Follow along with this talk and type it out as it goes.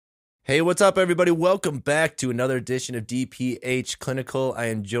Hey, what's up, everybody? Welcome back to another edition of DPH Clinical. I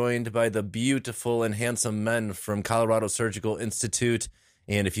am joined by the beautiful and handsome men from Colorado Surgical Institute.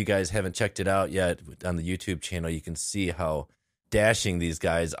 And if you guys haven't checked it out yet on the YouTube channel, you can see how dashing these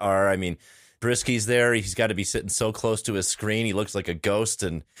guys are. I mean, Brisky's there. He's got to be sitting so close to his screen. He looks like a ghost.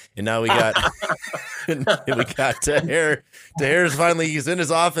 And now we got and we got Tahir. Tahir's finally, he's in his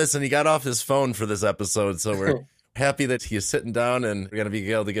office and he got off his phone for this episode. So we're happy that he's sitting down, and we're going to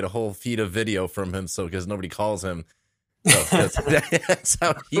be able to get a whole feed of video from him, so because nobody calls him. So that's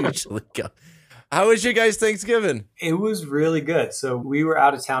how it usually goes. How was your guys' Thanksgiving? It was really good. So we were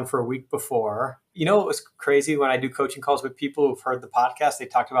out of town for a week before. You know, it was crazy when I do coaching calls with people who've heard the podcast. They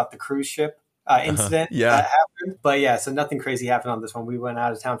talked about the cruise ship incident that happened. But yeah, so nothing crazy happened on this one. We went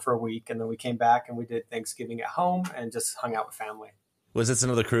out of town for a week, and then we came back and we did Thanksgiving at home and just hung out with family. Was this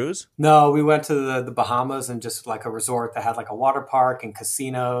another cruise? No, we went to the Bahamas and just like a resort that had like a water park and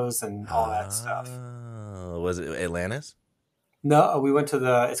casinos and all that stuff. Was it Atlantis? No, we went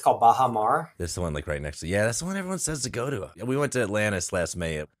to it's called Baha Mar. That's the one like right next to, yeah, that's the one everyone says to go to. We went to Atlantis last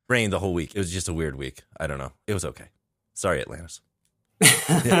May. It rained the whole week. It was just a weird week. I don't know. It was okay. Sorry, Atlantis.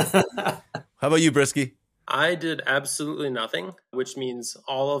 Yeah. How about you, Brisky? I did absolutely nothing, which means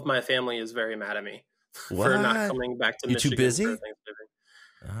all of my family is very mad at me for not coming back to Michigan. You too busy? For Thanksgiving.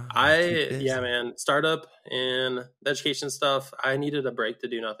 Yeah, man. Startup and education stuff. I needed a break to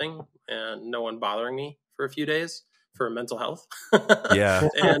do nothing and no one bothering me for a few days for mental health. Yeah.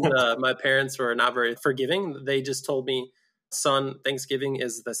 And my parents were not very forgiving. They just told me, son, Thanksgiving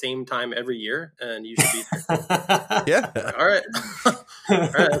is the same time every year and you should be there. Yeah. All right. All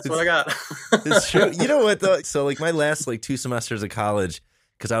right. That's what I got. It's true. You know what, though? So like my last 2 semesters of college,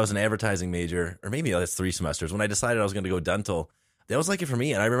 because I was an advertising major, or maybe that's 3 semesters, when I decided I was going to go dental, that was like it for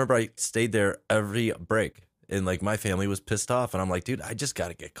me. And I remember I stayed there every break, and like my family was pissed off. And I'm like, dude, I just got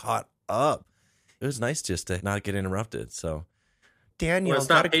to get caught up. It was nice just to not get interrupted. So, Daniel, well, it's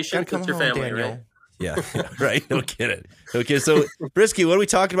not patient with your family, Daniel. Right? Yeah, right. No kidding. Okay, so Brisky, what are we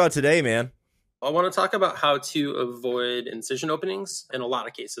talking about today, man? I want to talk about how to avoid incision openings in a lot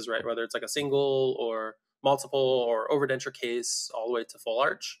of cases, right? Whether it's like a single or multiple or overdenture case all the way to full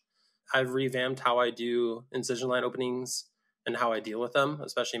arch. I've revamped how I do incision line openings and how I deal with them,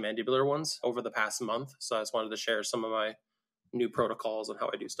 especially mandibular ones, over the past month. So I just wanted to share some of my new protocols and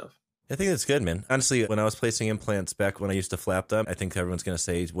how I do stuff. I think that's good, man. Honestly, when I was placing implants back when I used to flap them, I think everyone's going to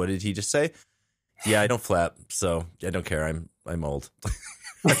say, what did he just say? Yeah, I don't flap, so I don't care. I'm old.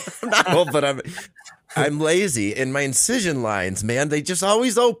 I'm not old, but I'm lazy, and my incision lines, man, they just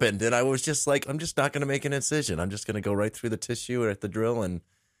always opened, and I was just like, I'm just not going to make an incision. I'm just going to go right through the tissue or at the drill, and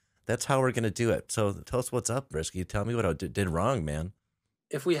that's how we're going to do it. So tell us what's up, Brisky. Tell me what I did wrong, man.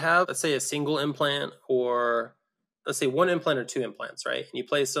 If we have, let's say, a single implant, or let's say 1 implant or 2 implants, right? And you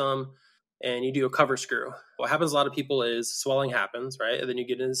place them and you do a cover screw. What happens a lot of people is swelling happens, right? And then you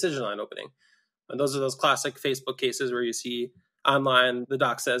get an incision line opening. And those are those classic Facebook cases where you see online, the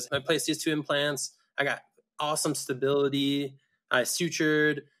doc says, I placed these 2 implants. I got awesome stability. I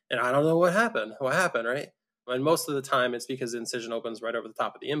sutured, and I don't know what happened. What happened, right? And most of the time, it's because the incision opens right over the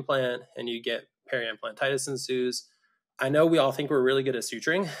top of the implant, and you get perimplantitis ensues. I know we all think we're really good at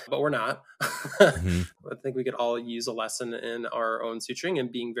suturing, but we're not. Mm-hmm. I think we could all use a lesson in our own suturing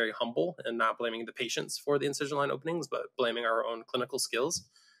and being very humble and not blaming the patients for the incision line openings, but blaming our own clinical skills.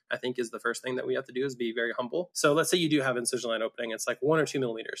 I think is the first thing that we have to do is be very humble. So let's say you do have incision line opening. It's like 1 or 2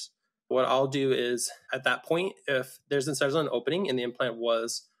 millimeters. What I'll do is at that point, if there's incision line opening and the implant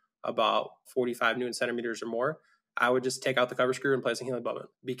was about 45 Newton centimeters or more, I would just take out the cover screw and place a healing abutment,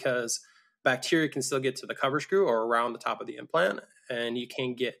 because bacteria can still get to the cover screw or around the top of the implant, and you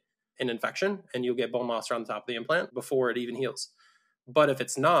can get an infection and you'll get bone loss around the top of the implant before it even heals. But if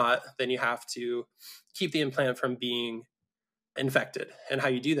it's not, then you have to keep the implant from being infected. And how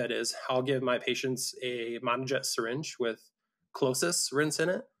you do that is I'll give my patients a monojet syringe with Closis rinse in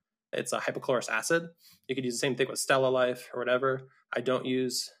it. It's a hypochlorous acid. You could use the same thing with Stella Life or whatever. I don't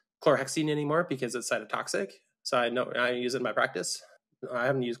use chlorhexidine anymore because it's cytotoxic. So I use it in my practice. I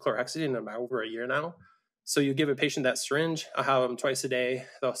haven't used chlorhexidine in about over a year now. So you give a patient that syringe. I'll have them twice a day.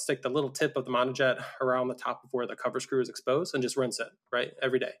 They'll stick the little tip of the monojet around the top of where the cover screw is exposed and just rinse it, right,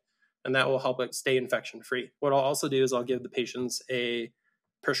 every day. And that will help it stay infection free. What I'll also do is I'll give the patients a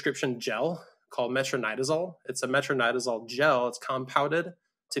prescription gel called metronidazole. It's a metronidazole gel. It's compounded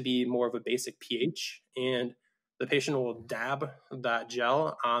to be more of a basic pH. And the patient will dab that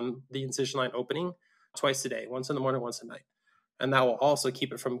gel on the incision line opening twice a day, once in the morning, once at night. And that will also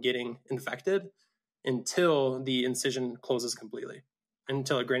keep it from getting infected until the incision closes completely,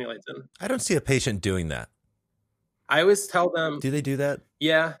 until it granulates in. I don't see a patient doing that. I always tell them. Do they do that?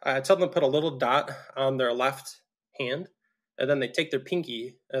 Yeah. I tell them to put a little dot on their left hand, and then they take their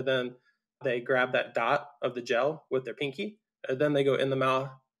pinky, and then they grab that dot of the gel with their pinky, and then they go in the mouth,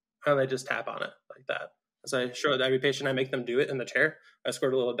 and they just tap on it like that. As I show every patient, I make them do it in the chair. I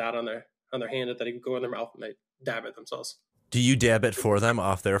squirt a little dot on their hand, and then they go in their mouth, and they dab it themselves. Do you dab it for them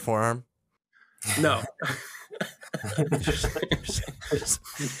off their forearm? No.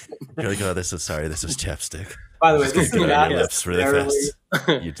 You're like, oh, this is chapstick. By the way, this is your not lips really fast.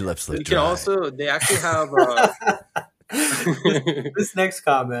 Your lips look dry. They actually have this next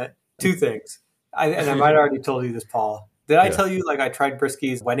comment, two things. I might have already told you this, Paul. Did I tell you, like, I tried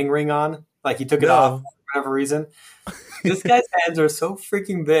Brisky's wedding ring on? Like, he took it off for whatever reason. This guy's hands are so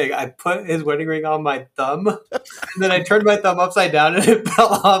freaking big. I put his wedding ring on my thumb, and then I turned my thumb upside down, and it fell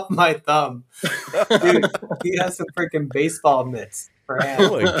off my thumb. Dude, he has some freaking baseball mitts for hands.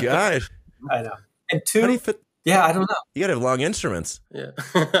 Oh my gosh! I know. And two, I don't know. You gotta have long instruments. Yeah.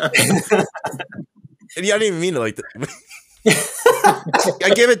 And I didn't even mean to like that.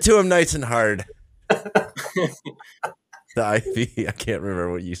 I give it to him nice and hard. The IV. I can't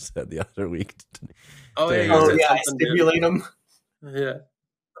remember what you said the other week. I stimulate them. Yeah.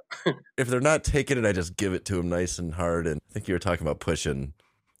 If they're not taking it, I just give it to them nice and hard. And I think you were talking about pushing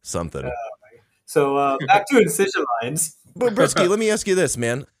something. So back to incision lines. But Brisky, let me ask you this,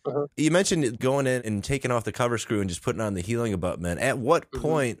 man. You mentioned going in and taking off the cover screw and just putting on the healing abutment. At what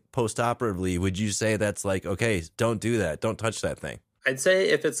point post-operatively would you say that's like, okay, don't do that. Don't touch that thing? I'd say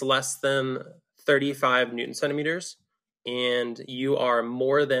if it's less than 35 Newton centimeters and you are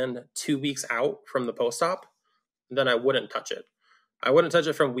more than 2 weeks out from the post-op, then I wouldn't touch it. I wouldn't touch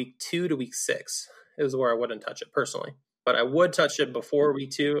it from week 2 to week 6 is where I wouldn't touch it personally. But I would touch it before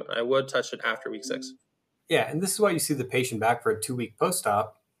week 2. And I would touch it after week 6. Yeah, and this is why you see the patient back for a 2-week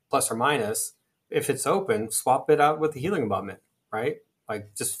post-op, plus or minus. If it's open, swap it out with the healing abutment, right?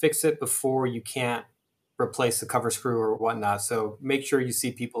 Like, just fix it before you can't replace the cover screw or whatnot. So make sure you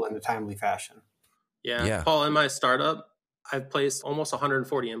see people in a timely fashion. Yeah. Paul, in my startup, I've placed almost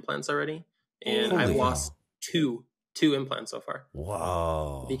 140 implants already, and I've lost two implants so far.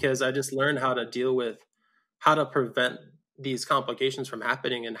 Wow. Because I just learned how to deal with how to prevent these complications from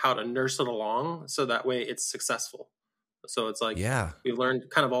happening and how to nurse it along so that way it's successful. So it's like, we've learned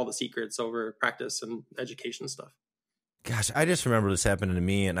kind of all the secrets over practice and education stuff. Gosh, I just remember this happening to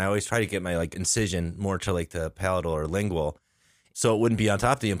me, and I always try to get my like incision more to like the palatal or lingual, so it wouldn't be on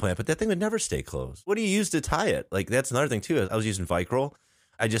top of the implant, but that thing would never stay closed. What do you use to tie it? Like, that's another thing too. I was using Vicryl.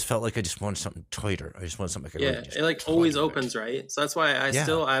 I just felt like I just wanted something tighter. I just wanted something. It like always opens, right? So that's why I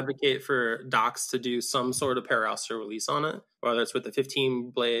still advocate for docs to do some sort of periosteal release on it, whether it's with the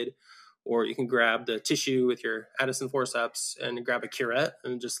 15 blade, or you can grab the tissue with your Addison forceps and grab a curette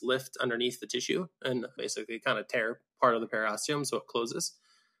and just lift underneath the tissue and basically kind of tear part of the periosteum so it closes.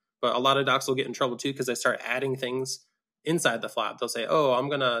 But a lot of docs will get in trouble too because they start adding things inside the flap. They'll say, oh, I'm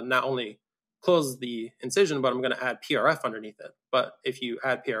going to not only close the incision, but I'm going to add PRF underneath it. But if you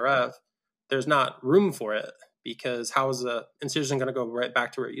add PRF, there's not room for it, because how is the incision going to go right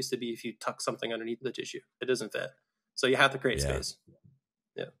back to where it used to be if you tuck something underneath the tissue? It doesn't fit. So you have to create space.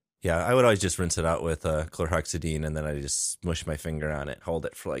 Yeah, I would always just rinse it out with chlorhexidine, and then I just smush my finger on it, hold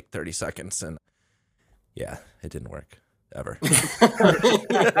it for like 30 seconds, and it didn't work. Ever.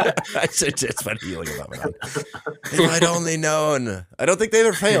 I said it's been healing about it. If I'd only known. I don't think they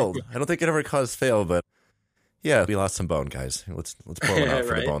ever failed. I don't think it ever caused fail, but we lost some bone, guys. Let's pour one out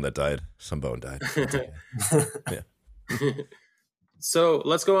for the bone that died. Some bone died. So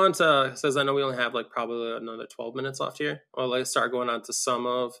let's go on to, says I know we only have like probably another 12 minutes left here. Well, let's start going on to some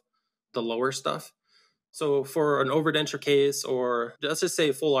of the lower stuff. So for an overdenture case, or let's just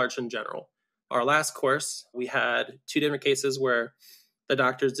say full arch in general, our last course, we had 2 different cases where the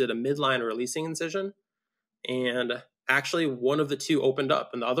doctors did a midline releasing incision, and actually one of the 2 opened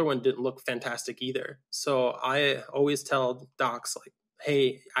up and the other one didn't look fantastic either. So I always tell docs, like,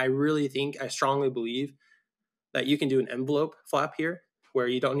 hey, I strongly believe that you can do an envelope flap here where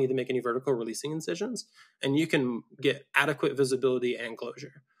you don't need to make any vertical releasing incisions, and you can get adequate visibility and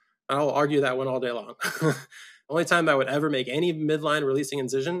closure. I'll argue that one all day long. Only time I would ever make any midline releasing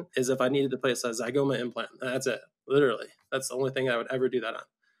incision is if I needed to place a zygoma implant. That's it. Literally. That's the only thing I would ever do that on.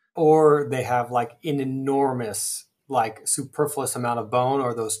 Or they have like an enormous, like superfluous amount of bone,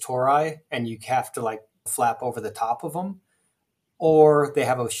 or those tori, and you have to like flap over the top of them. Or they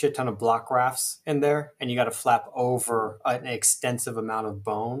have a shit ton of block grafts in there, and you got to flap over an extensive amount of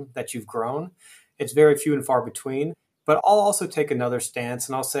bone that you've grown. It's very few and far between. But I'll also take another stance,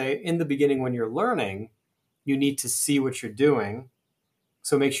 and I'll say in the beginning when you're learning, you need to see what you're doing.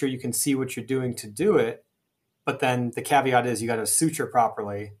 So make sure you can see what you're doing to do it. But then the caveat is you got to suture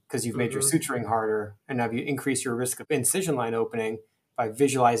properly because you've made your suturing harder, and now you increase your risk of incision line opening by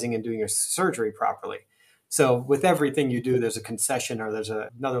visualizing and doing your surgery properly. So with everything you do, there's a concession or there's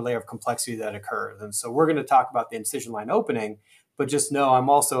another layer of complexity that occurs. And so we're going to talk about the incision line opening, but just know I'm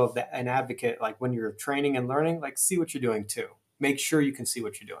also an advocate, like when you're training and learning, like see what you're doing too. Make sure you can see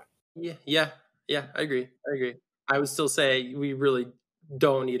what you're doing. Yeah, I agree. I would still say we really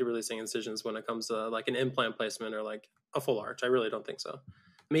don't need releasing incisions when it comes to like an implant placement or like a full arch. I really don't think so.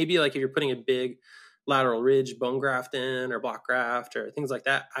 Maybe like if you're putting a big lateral ridge bone graft in or block graft or things like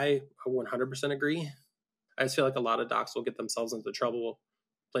that, I 100% agree. I just feel like a lot of docs will get themselves into trouble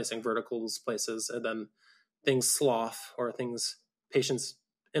placing verticals places, and then things slough or patients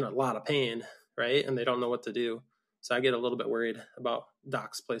in a lot of pain, right? And they don't know what to do. So I get a little bit worried about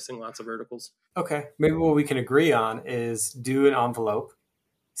docs placing lots of verticals. Okay. Maybe what we can agree on is do an envelope,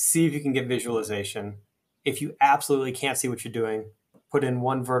 see if you can get visualization. If you absolutely can't see what you're doing, put in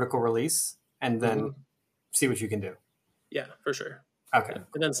one vertical release and then see what you can do. Yeah, for sure. Okay. Yeah.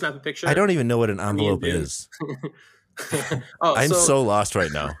 And then snap a picture. I don't even know what an envelope is. I'm so lost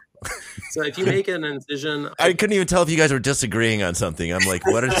right now. So if you make an incision... I couldn't even tell if you guys were disagreeing on something. I'm like,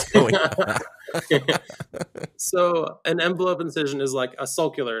 what is going on? So an envelope incision is like a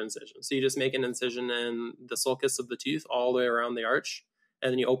sulcular incision. So you just make an incision in the sulcus of the tooth all the way around the arch,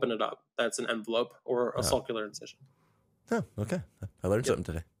 and then you open it up. That's an envelope or a sulcular incision. Oh, okay. I learned something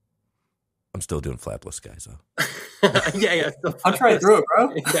today. I'm still doing flapless, guys. So. Yeah. I'm trying through it,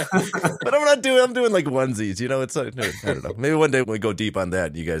 bro. But I'm doing like onesies. You know, it's I don't know. Maybe one day when we go deep on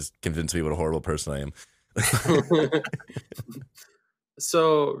that, you guys convince me what a horrible person I am.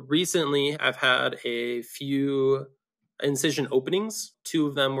 So recently I've had a few incision openings. 2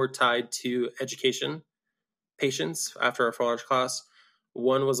 of them were tied to education patients after our full arch class.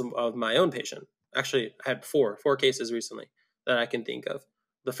 One was of my own patient. Actually, I had four cases recently that I can think of.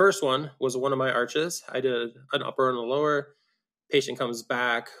 The first one was one of my arches. I did an upper and a lower. Patient comes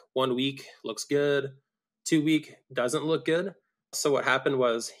back 1 week, looks good. 2 week, doesn't look good. So what happened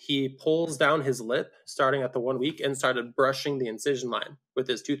was he pulls down his lip starting at the 1 week and started brushing the incision line with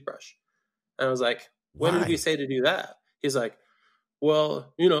his toothbrush. And I was like, when did we say to do that? He's like,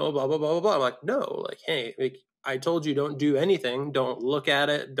 well, blah, blah, blah, blah, blah. I'm like, no, like, hey, I told you don't do anything. Don't look at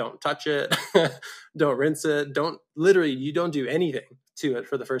it. Don't touch it. Don't rinse it. You don't do anything to it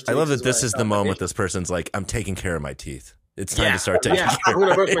for the first 2 weeks. I love that this is the moment patient. This person's like, I'm taking care of my teeth. It's time to start taking care I'm going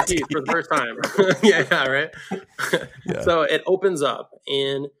to brush my teeth for the first time. Right? Yeah. So it opens up,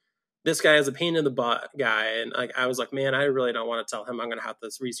 and this guy is a pain in the butt guy. And like, I was like, man, I really don't want to tell him I'm going to have to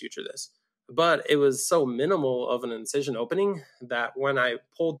resuture this. But it was so minimal of an incision opening that when I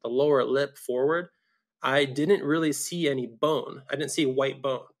pulled the lower lip forward, I didn't really see any bone. I didn't see white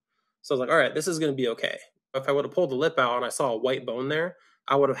bone. So I was like, all right, this is going to be okay. If I would have pulled the lip out and I saw a white bone there,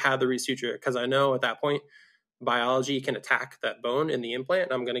 I would have had the resuture, because I know at that point, biology can attack that bone in the implant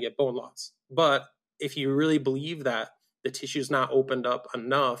and I'm going to get bone loss. But if you really believe that the tissue's not opened up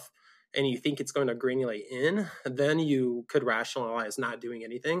enough and you think it's going to granulate in, then you could rationalize not doing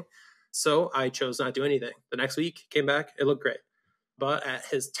anything. So I chose not to do anything. The next week, came back, it looked great. But at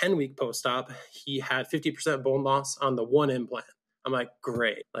his 10-week post-op, he had 50% bone loss on the one implant. I'm like,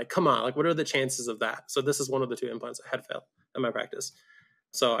 great. Like, come on. Like, what are the chances of that? So this is one of the 2 implants I had failed in my practice.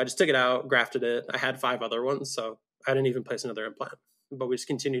 So I just took it out, grafted it. I had 5 other ones, so I didn't even place another implant. But we just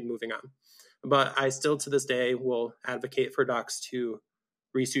continued moving on. But I still, to this day, will advocate for docs to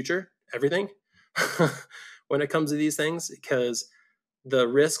resuture everything when it comes to these things, because the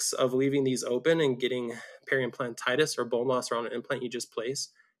risks of leaving these open and getting perimplantitis or bone loss around an implant you just place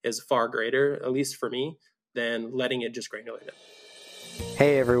is far greater, at least for me, than letting it just granulate it.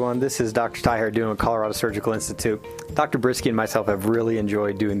 Hey everyone, this is Dr. Ty here doing Colorado Surgical Institute. Dr. Brisky and myself have really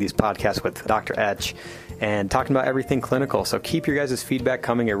enjoyed doing these podcasts with Dr. Etch and talking about everything clinical. So keep your guys' feedback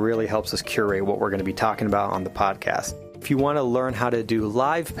coming. It really helps us curate what we're going to be talking about on the podcast. If you want to learn how to do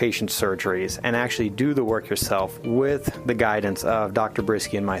live patient surgeries and actually do the work yourself with the guidance of Dr.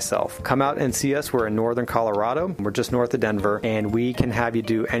 Brisky and myself, come out and see us. We're in northern Colorado. We're just north of Denver, and we can have you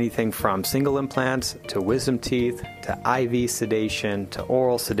do anything from single implants to wisdom teeth to IV sedation to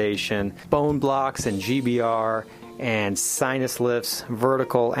oral sedation, bone blocks and GBR, and sinus lifts,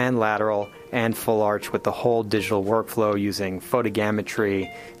 vertical and lateral, and full arch with the whole digital workflow using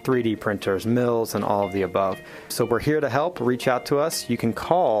photogrammetry, 3D printers, mills, and all of the above. So we're here to help. Reach out to us. You can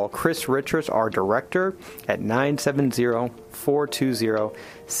call Chris Richards, our director, at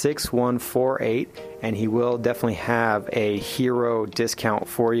 970-420-6148, and he will definitely have a hero discount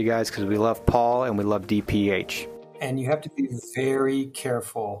for you guys because we love Paul and we love DPH. And you have to be very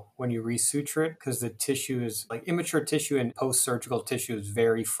careful when you resuture it because the tissue is like immature tissue and post-surgical tissue is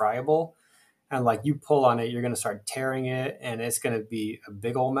very friable. And like you pull on it, you're going to start tearing it and it's going to be a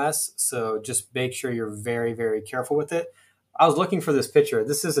big old mess. So just make sure you're very, very careful with it. I was looking for this picture.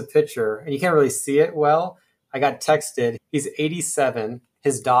 This is a picture and you can't really see it well. I got texted. He's 87.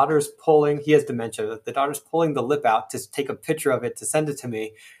 His daughter's pulling, he has dementia. The daughter's pulling the lip out to take a picture of it to send it to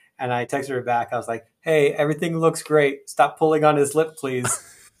me. And I texted her back. I was like, hey, everything looks great. Stop pulling on his lip, please.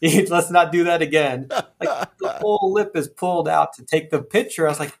 Let's not do that again. Like the whole lip is pulled out to take the picture.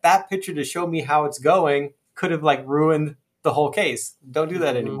 I was like, that picture to show me how it's going could have like ruined the whole case. Don't do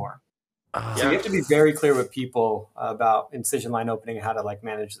that anymore. So you have to be very clear with people about incision line opening and how to like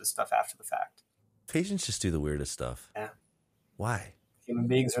manage this stuff after the fact. Patients just do the weirdest stuff. Yeah. Why? Human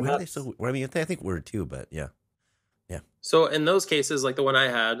beings are nuts. I mean, I think weird too, but yeah. So in those cases, like the one I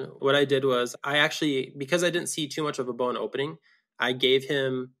had, what I did was I actually, because I didn't see too much of a bone opening, I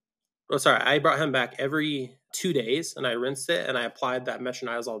brought him back every 2 days and I rinsed it and I applied that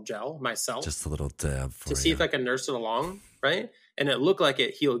metronidazole gel myself. Just a little dab to see if I could nurse it along, right? And it looked like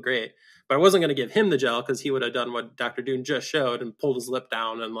it healed great. But I wasn't going to give him the gel because he would have done what Dr. Dune just showed and pulled his lip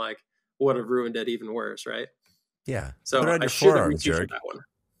down and like would have ruined it even worse, right? Yeah. So I should have resutured that one.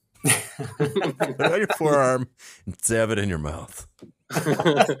 Put it on your forearm and dab it in your mouth.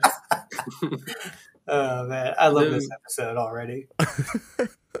 Oh man, I love this episode already.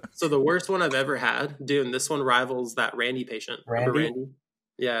 So the worst one I've ever had, dude, and this one rivals that Randy patient. Remember Randy?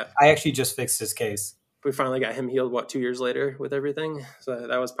 Yeah. I actually just fixed his case. We finally got him healed, 2 years later with everything? So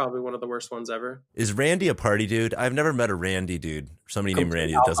that was probably one of the worst ones ever. Is Randy a party dude? I've never met a Randy dude. Somebody named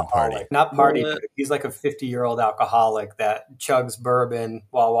Randy that doesn't party. Not party, but he's like a 50-year-old alcoholic that chugs bourbon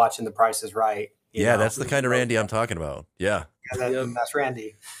while watching The Price is Right. Yeah, that's the kind of Randy I'm talking about. Yeah. That's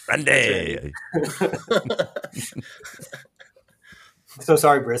Randy. Randy. So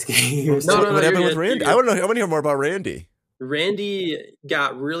sorry, Brisky. No, what happened with Randy? I want to hear more about Randy. Randy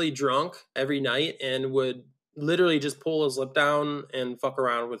got really drunk every night and would literally just pull his lip down and fuck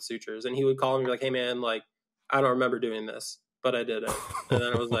around with sutures. And he would call me like, hey man, like, I don't remember doing this, but I did it. And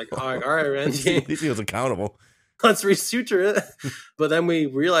then I was like, all right, Randy. At least he was accountable. Let's resuture it. But then we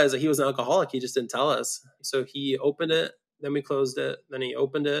realized that he was an alcoholic. He just didn't tell us. So he opened it, then we closed it, then he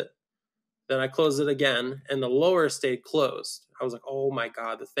opened it, then I closed it again, and the lower stayed closed. I was like, oh my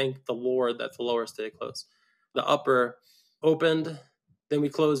God, thank the Lord that the lower stayed closed. The upper opened, then we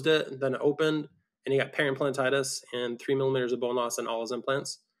closed it, then it opened, and he got perimplantitis and 3 millimeters of bone loss in all his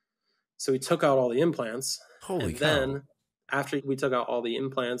implants. So we took out all the implants. Holy cow. Then after we took out all the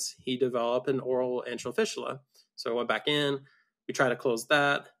implants, he developed an oral antral fistula. So I went back in, we tried to close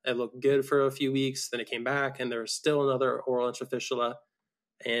that. It looked good for a few weeks. Then it came back and there was still another oral antral fistula.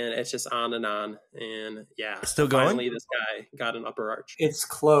 And it's just on and on. And yeah, still going? Finally, this guy got an upper arch. It's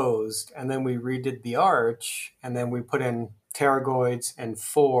closed. And then we redid the arch. And then we put in pterygoids and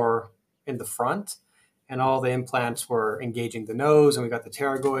 4 in the front. And all the implants were engaging the nose. And we got the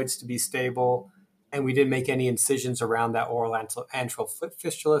pterygoids to be stable. And we didn't make any incisions around that oral antral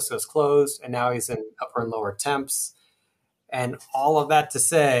fistula. So it's closed. And now he's in upper and lower temps. And all of that to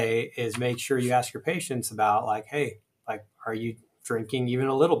say is make sure you ask your patients about like, hey, like, are you drinking even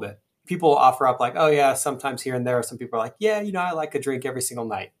a little bit? People offer up like, oh yeah, sometimes here and there. Some people are like, yeah, I like a drink every single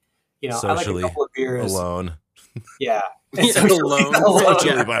night. Socially, I like a couple of beers alone. Yeah. Socially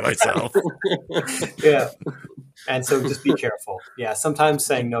by myself. Yeah. And so just be careful. Yeah. Sometimes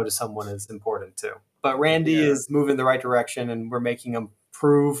saying no to someone is important too. But Randy is moving the right direction and we're making him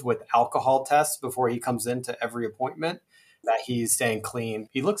prove with alcohol tests before he comes into every appointment that he's staying clean.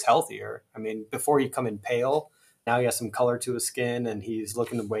 He looks healthier. I mean, before he come in pale, now he has some color to his skin and he's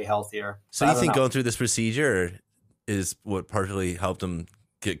looking way healthier. So you think going through this procedure is what partially helped him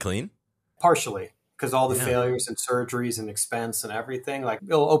get clean? Partially, because all the failures and surgeries and expense and everything, like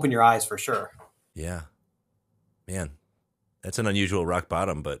it'll open your eyes for sure. Yeah. Man, that's an unusual rock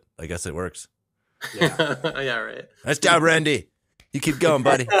bottom, but I guess it works. Yeah. Yeah, right. Nice job, Randy. You keep going,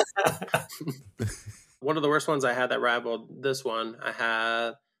 buddy. One of the worst ones I had that rivaled this one, I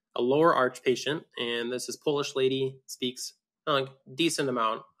had a lower arch patient, and this is Polish lady, speaks a decent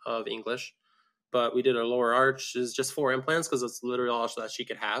amount of English, but we did a lower arch. Is just 4 implants because it's literally all that she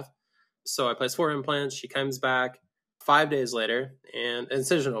could have. So I placed 4 implants. She comes back 5 days later and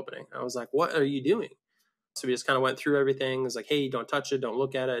incision opening. I was like, what are you doing? So we just kind of went through everything. It was like, hey, don't touch it. Don't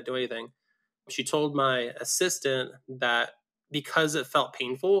look at it. Do anything. She told my assistant that because it felt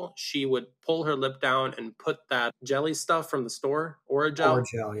painful, she would pull her lip down and put that jelly stuff from the store, Oragel,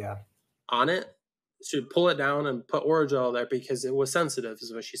 on it. She would pull it down and put Oragel there because it was sensitive,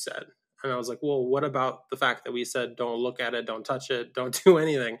 is what she said. And I was like, well, what about the fact that we said, don't look at it, don't touch it, don't do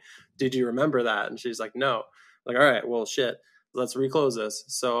anything? Did you remember that? And she's like, no. I'm like, all right, well, shit, let's reclose this.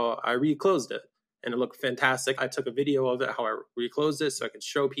 So I reclosed it and it looked fantastic. I took a video of it, how I reclosed it so I could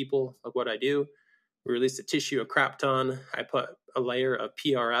show people like what I do. We released the tissue a crap ton. I put a layer of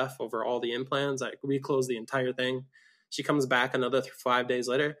PRF over all the implants. I reclosed the entire thing. She comes back another 5 days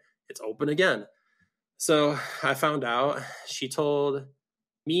later. It's open again. So I found out she told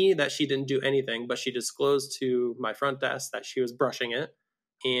me that she didn't do anything, but she disclosed to my front desk that she was brushing it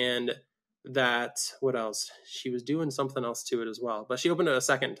and that, what else? She was doing something else to it as well, but she opened it a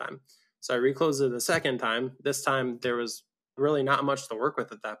second time. So I reclosed it a second time. This time there was really not much to work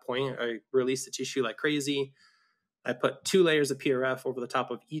with at that point. I released the tissue like crazy. I put 2 layers of PRF over the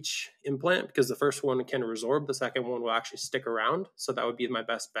top of each implant because the first one can resorb. The second one will actually stick around. So that would be my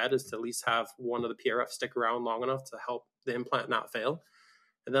best bet, is to at least have one of the PRF stick around long enough to help the implant not fail.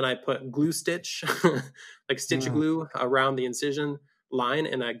 And then I put glue stitch, like stitch glue around the incision line,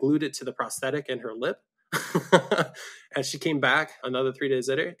 and I glued it to the prosthetic and her lip. And she came back another 3 days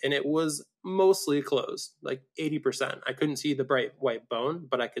later, and it was mostly closed, like 80%. I couldn't see the bright white bone,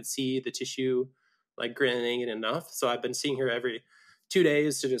 but I could see the tissue like granulating enough. So I've been seeing her every 2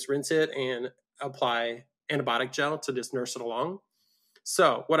 days to just rinse it and apply antibiotic gel to just nurse it along.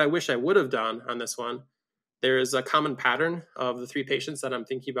 So what I wish I would have done on this one, there is a common pattern of the 3 patients that I'm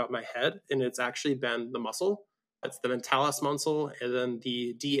thinking about in my head, and it's actually been the muscle. It's the mentalis muscle and then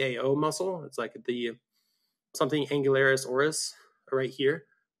the DAO muscle. It's like the something angularis oris right here,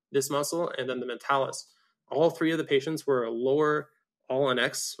 this muscle, and then the mentalis. All 3 of the patients were lower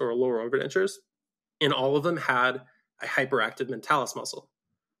all-on-X or lower overdentures, and all of them had a hyperactive mentalis muscle.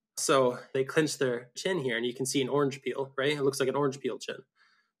 So they clenched their chin here, and you can see an orange peel, right? It looks like an orange peel chin.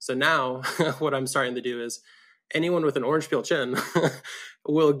 So now what I'm starting to do is anyone with an orange peel chin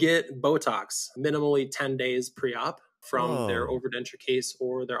will get Botox minimally 10 days pre-op from their overdenture case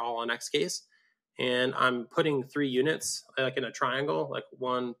or their all-on-X case. And I'm putting 3 units like in a triangle, like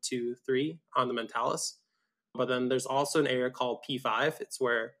 1, 2, 3 on the mentalis. But then there's also an area called P5. It's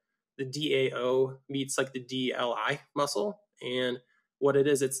where the DAO meets like the DLI muscle. And what it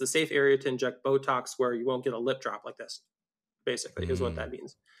is, it's the safe area to inject Botox where you won't get a lip drop like this, basically, is what that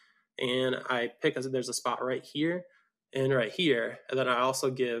means. And I pick, there's a spot right here and right here. And then I also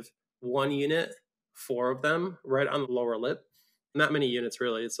give 1 unit, 4 of them right on the lower lip. Not many units,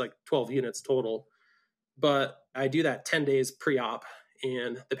 really. It's like 12 units total. But I do that 10 days pre-op,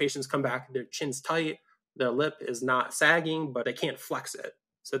 and the patients come back, their chin's tight, their lip is not sagging, but they can't flex it.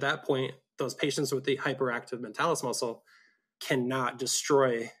 So at that point, those patients with the hyperactive mentalis muscle cannot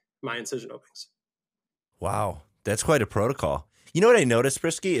destroy my incision openings. Wow, that's quite a protocol. You know what I noticed,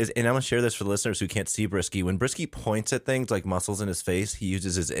 Brisky, is, and I'm going to share this for the listeners who can't see Brisky. When Brisky points at things like muscles in his face, he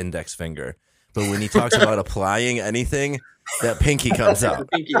uses his index finger. But when he talks about applying anything, that pinky comes out.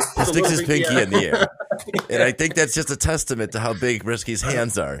 He sticks his pinky in the air. And I think that's just a testament to how big Brisky's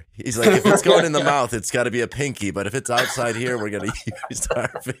hands are. He's like, if it's going in the mouth, it's got to be a pinky. But if it's outside here, we're going to use our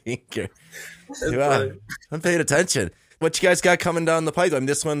finger. Wow, I'm paying attention. What you guys got coming down the pipeline?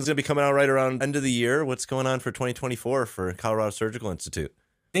 This one's going to be coming out right around end of the year. What's going on for 2024 for Colorado Surgical Institute?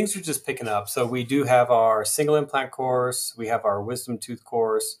 Things are just picking up. So we do have our single implant course. We have our wisdom tooth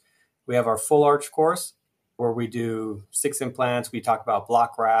course. We have our full arch course where we do 6 implants. We talk about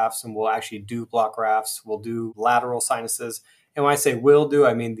block grafts, and we'll actually do block grafts. We'll do lateral sinuses. And when I say will do,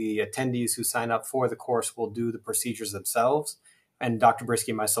 I mean the attendees who sign up for the course will do the procedures themselves. And Dr. Brisky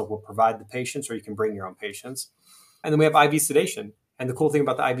and myself will provide the patients, or you can bring your own patients. And then we have IV sedation. And the cool thing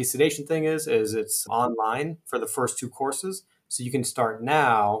about the IV sedation thing is it's online for the first 2 courses. So you can start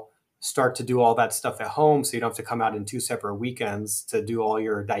to do all that stuff at home, so you don't have to come out in 2 separate weekends to do all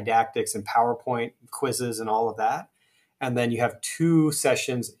your didactics and PowerPoint quizzes and all of that. And then you have 2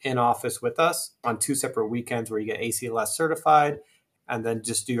 sessions in office with us on 2 separate weekends where you get ACLS certified, and then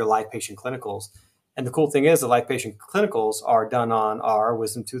just do your live patient clinicals. And the cool thing is the live patient clinicals are done on our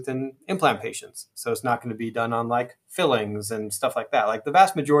wisdom tooth and implant patients. So it's not going to be done on like fillings and stuff like that. Like the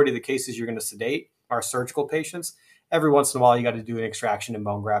vast majority of the cases you're going to sedate are surgical patients. Every once in a while, you got to do an extraction and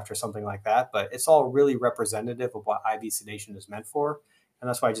bone graft or something like that. But it's all really representative of what IV sedation is meant for. And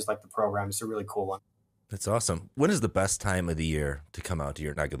that's why I just like the program. It's a really cool one. That's awesome. When is the best time of the year to come out to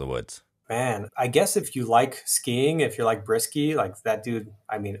your neck of the woods? Man, I guess if you like skiing, if you're like Brisky, like that dude,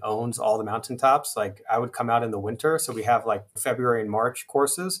 owns all the mountaintops. Like I would come out in the winter. So we have like February and March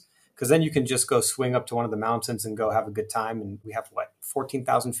courses, because then you can just go swing up to one of the mountains and go have a good time. And we have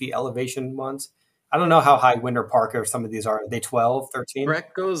 14,000 feet elevation ones. I don't know how high Winter Park or some of these are. Are they 12, 13?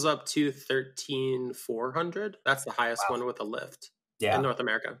 Breck goes up to 13,400. That's the highest one with a lift in North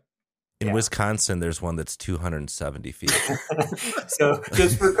America. In Wisconsin, there's one that's 270 feet. So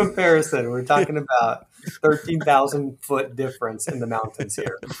just for comparison, we're talking about 13,000 foot difference in the mountains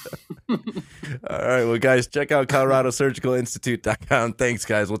here. All right. Well, guys, check out ColoradoSurgicalInstitute.com. Thanks,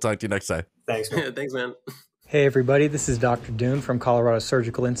 guys. We'll talk to you next time. Thanks, man. Thanks, man. Hey, everybody. This is Dr. Dune from Colorado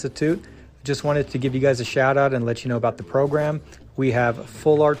Surgical Institute. Just wanted to give you guys a shout out and let you know about the program. We have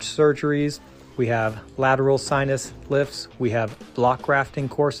full arch surgeries. We have lateral sinus lifts. We have block grafting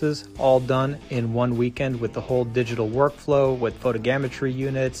courses, all done in one weekend with the whole digital workflow with photogrammetry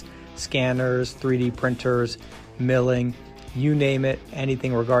units, scanners, 3D printers, milling, you name it,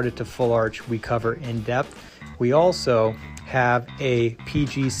 anything regarded to full arch we cover in depth. We also have a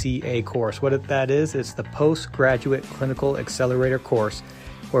PGCA course. What that is, it's the Postgraduate Clinical Accelerator course,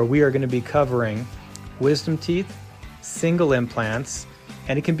 where we are going to be covering wisdom teeth, single implants,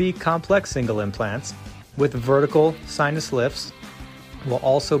 and it can be complex single implants with vertical sinus lifts. We'll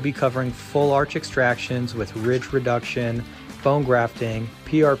also be covering full arch extractions with ridge reduction, bone grafting,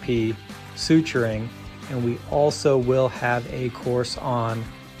 PRP, suturing, and we also will have a course on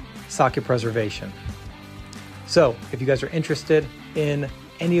socket preservation. So if you guys are interested in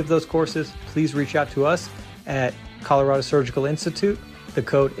any of those courses, please reach out to us at Colorado Surgical Institute. The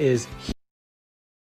code is